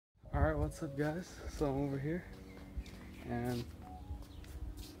What's up guys? So I'm over here and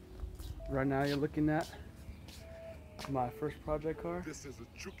right now you're looking at my first project car. This is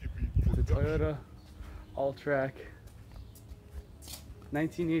a the Toyota Alltrac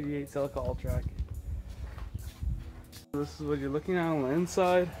 1988 Celica Alltrac. This is what you're looking at on the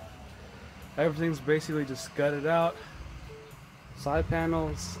inside. Everything's basically just gutted out. Side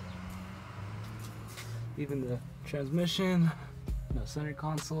panels, even the transmission, no center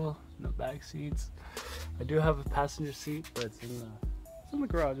console, no back seats. I do have a passenger seat, but it's in the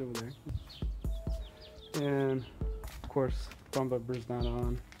garage over there. And of course, front bumper's not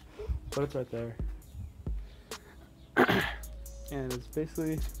on, but it's right there. And it's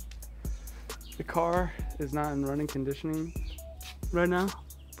basically, the car is not in running conditioning right now,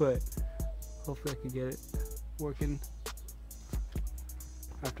 but hopefully I can get it working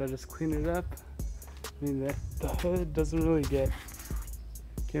after I just clean it up. I mean, the hood doesn't really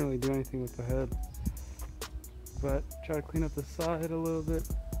can't really do anything with the hood, but try to clean up the side a little bit,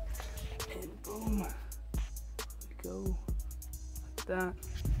 and boom, there we go, like that.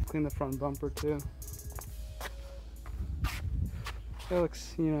 Clean the front bumper too. It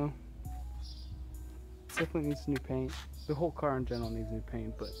looks, you know, definitely needs new paint. The whole car in general needs new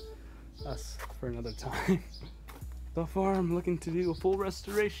paint, but that's for another time. So far, I'm looking to do a full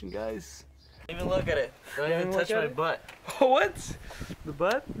restoration, guys. Don't even look at it. Don't even touch my butt. What? The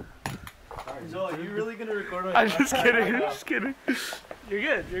butt? Joel, are you really gonna record my I'm just kidding. I'm just kidding. You're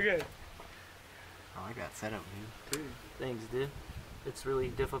good. You're good. Oh, I got set up, dude. Thanks, dude. It's really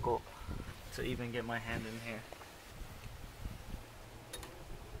difficult to even get my hand in here.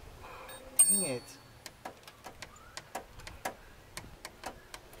 Dang it.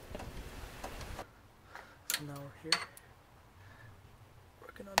 So now we're here,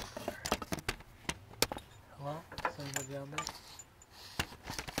 working on the car. Hello? Somebody out there?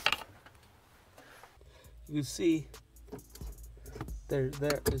 You see, there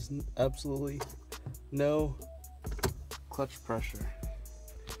is absolutely no clutch pressure.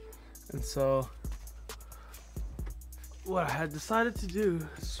 And so, what I had decided to do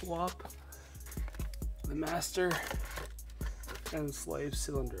is swap the master and slave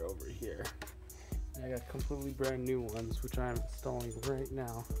cylinder over here. I got completely brand new ones, which I'm installing right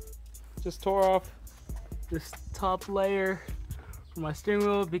now. Just tore off this top layer from my steering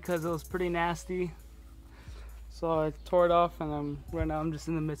wheel because it was pretty nasty. So I tore it off, and right now I'm just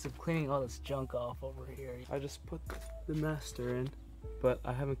in the midst of cleaning all this junk off over here. I just put the master in, but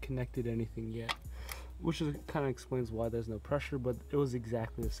I haven't connected anything yet, which kind of explains why there's no pressure, but it was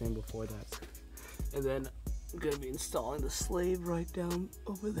exactly the same before that. And then I'm gonna be installing the slave right down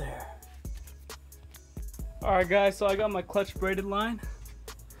over there. Alright guys, so I got my clutch braided line.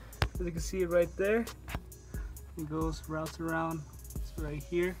 As you can see it right there. It routes around, it's right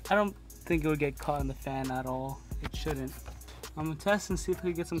here. I don't think it would get caught in the fan at all. It shouldn't. I'm gonna test and see if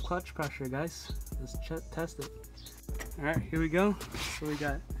we can get some clutch pressure, guys. Let's test it. Alright, here we go. So we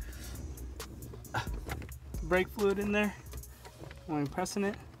got brake fluid in there. I'm pressing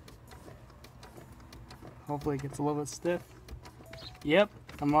it. Hopefully it gets a little bit stiff. Yep,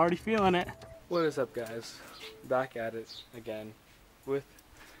 I'm already feeling it. What is up guys? Back at it again with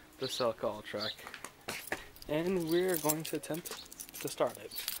the Celica Alltrac. And we're going to attempt to start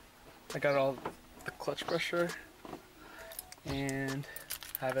it. I got all the clutch pressure and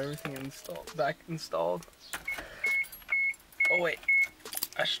have everything installed. Oh wait,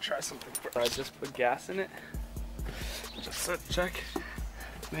 I should try something first. I just put gas in it. Just to check,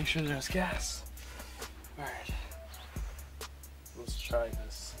 make sure there's gas. Alright, let's try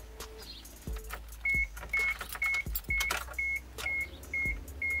this.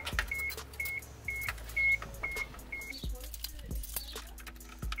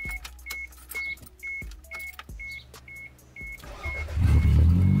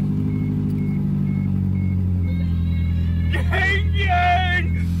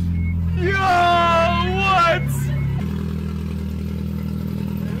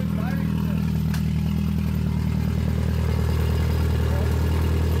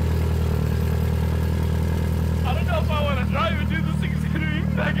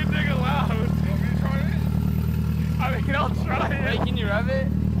 I'll try it. Hey, can you rev it?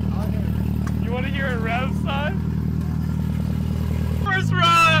 You want to hear a rev, son? First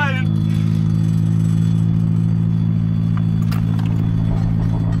ride!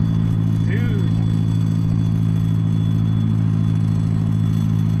 Dude.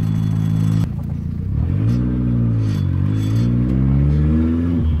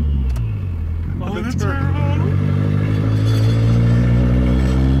 Oh, the turbo!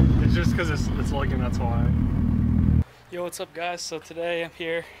 It's just because it's looking, that's why. Yo, what's up guys? So today I'm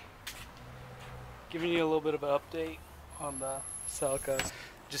here Giving you a little bit of an update on the Celica.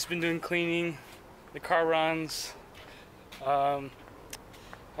 Just been doing cleaning, the car runs. I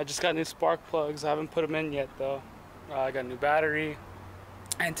just got new spark plugs. I haven't put them in yet though. I got a new battery.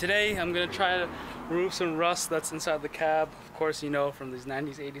 And today I'm gonna try to remove some rust that's inside the cab. Of course, you know from these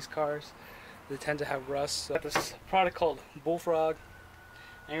 90s, 80s cars, they tend to have rust. So I got this product called Bullfrog.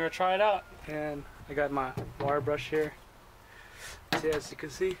 And I'm gonna try it out. And I got my wire brush here. See, as you can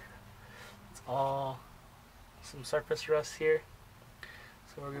see, it's all some surface rust here.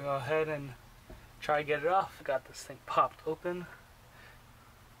 So we're gonna go ahead and try to get it off. I got this thing popped open.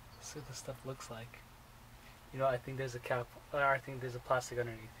 Let's see what this stuff looks like. You know, I think there's a cap, or I think there's a plastic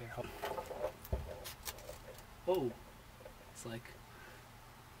underneath here. Oh, it's like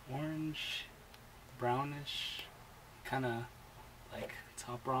orange, brownish, kind of like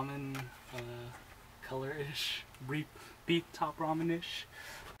top ramen color-ish, beef top ramen-ish.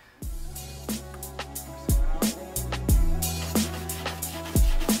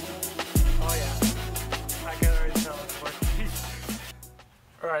 Oh yeah, I can already tell it's working.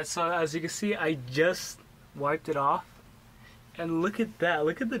 Alright, so as you can see, I just wiped it off, and look at that,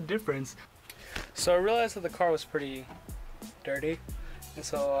 look at the difference. So I realized that the car was pretty dirty, and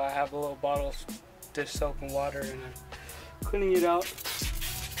so I have a little bottle of dish soap and water, and I'm cleaning it out,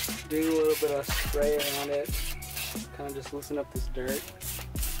 doing a little bit of spray around it, kind of just loosen up this dirt.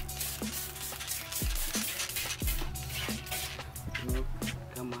 Nope,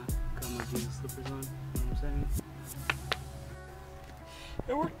 got my Jesus slippers on, you know what I'm saying?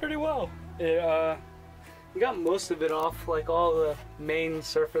 It worked pretty well. We got most of it off, like all the main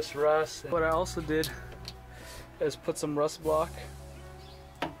surface rust. What I also did is put some rust block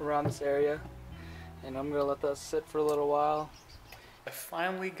around this area, and I'm gonna let that sit for a little while. I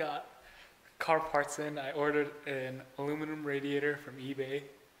finally got car parts in. I ordered an aluminum radiator from eBay.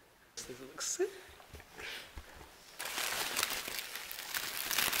 Does it look sick?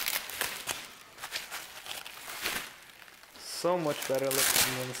 So much better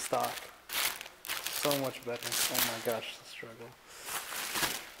looking than the stock. So much better. Oh my gosh, the struggle.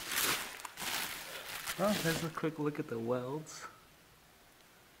 Oh, there's a quick look at the welds.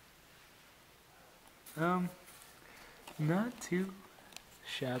 Not too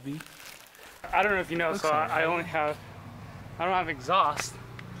shabby. I don't know if you know, so I don't have exhaust,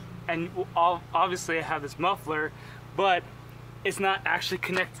 and obviously I have this muffler, but it's not actually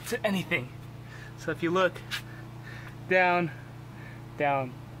connected to anything. So if you look down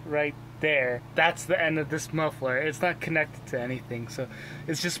right there, that's the end of this muffler. It's not connected to anything, so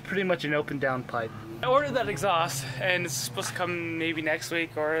it's just pretty much an open down pipe. I ordered that exhaust, and it's supposed to come maybe next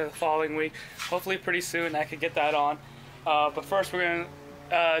week or the following week. Hopefully pretty soon I could get that on. But first we're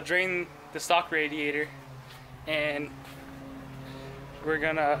gonna drain the stock radiator, and we're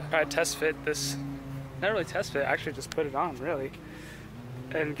gonna try to test fit this. Not really test fit, actually just put it on really,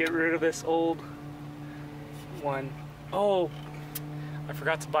 and get rid of this old one. Oh, I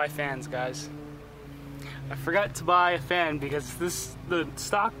forgot to buy fans, guys. I forgot to buy a fan because the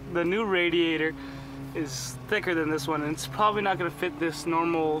new radiator is thicker than this one, and it's probably not gonna fit this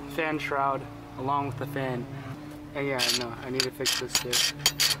normal fan shroud along with the fan. And yeah, no, I need to fix this too.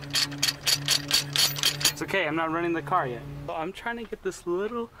 It's okay, I'm not running the car yet. So I'm trying to get this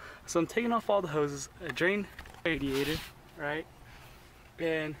little, so I'm taking off all the hoses, I drain radiator, right?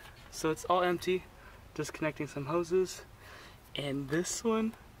 And so it's all empty, just connecting some hoses. And this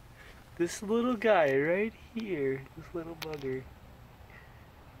one, this little guy right here, this little bugger,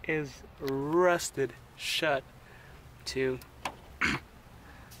 is rusted shut to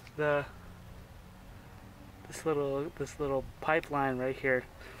this little pipeline right here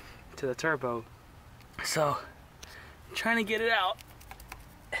to the turbo. So I'm trying to get it out.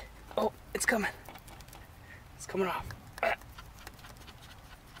 Oh, it's coming. It's coming off.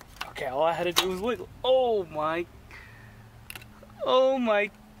 Okay, all I had to do was wiggle. Oh my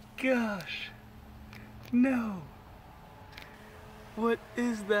gosh. No. What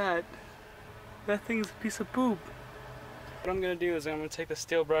is that? That thing's a piece of poop. What I'm gonna do is I'm gonna take the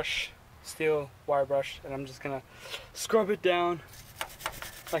steel wire brush, and I'm just gonna scrub it down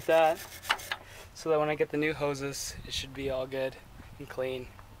like that, so that when I get the new hoses, it should be all good and clean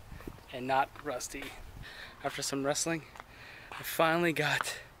and not rusty. After some wrestling, I finally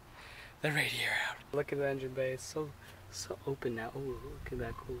got the radiator out. Look at the engine bay, it's so open now. Oh, look at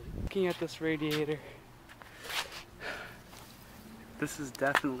that cooling. Looking at this radiator, this is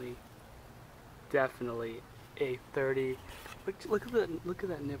definitely a 30. Look at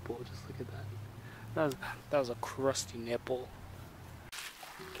that nipple. Just look at that. That was a crusty nipple.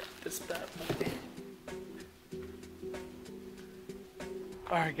 Got this bad boy.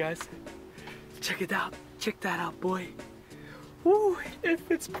 All right, guys. Check it out. Check that out, boy. Woo, it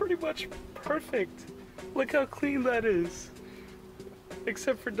fits pretty much perfect. Look how clean that is.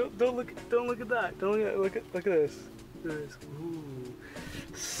 Except for don't look at that. Look at this. Ooh,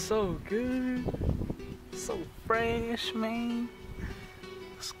 so good. So fresh, man.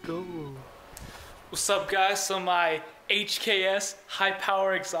 Let's go. What's up, guys? So my HKS high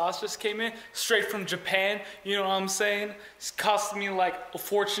power exhaust just came in straight from Japan. You know what I'm saying? It's costing me like a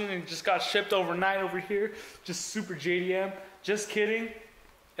fortune and just got shipped overnight over here. Just super JDM. Just kidding.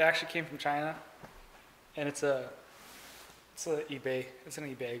 It actually came from China, and it's an eBay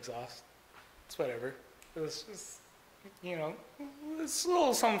exhaust. It's whatever. It's just, you know, it's a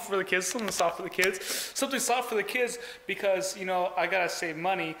little something for the kids, something soft for the kids. Something soft for the kids because, you know, I gotta save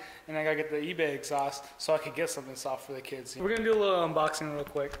money and I gotta get the eBay exhaust so I could get something soft for the kids. We're gonna do a little unboxing real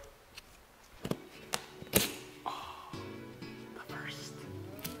quick. Oh, the first.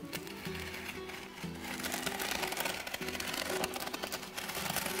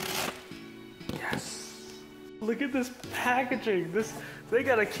 Yes. Look at this packaging. They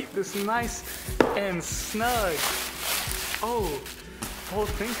gotta keep this nice and snug. Oh, the whole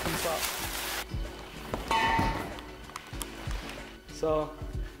thing comes up. So,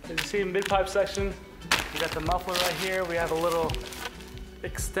 as you see in mid-pipe section, we got the muffler right here. We have a little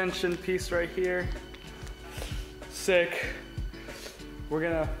extension piece right here. Sick. We're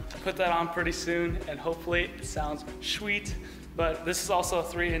gonna put that on pretty soon, and hopefully it sounds sweet. But this is also a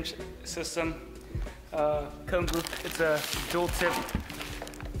 3-inch system. Comes with, it's a dual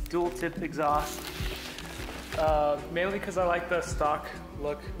tip exhaust. Mainly because I like the stock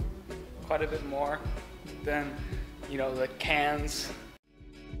look quite a bit more than, you know, the cans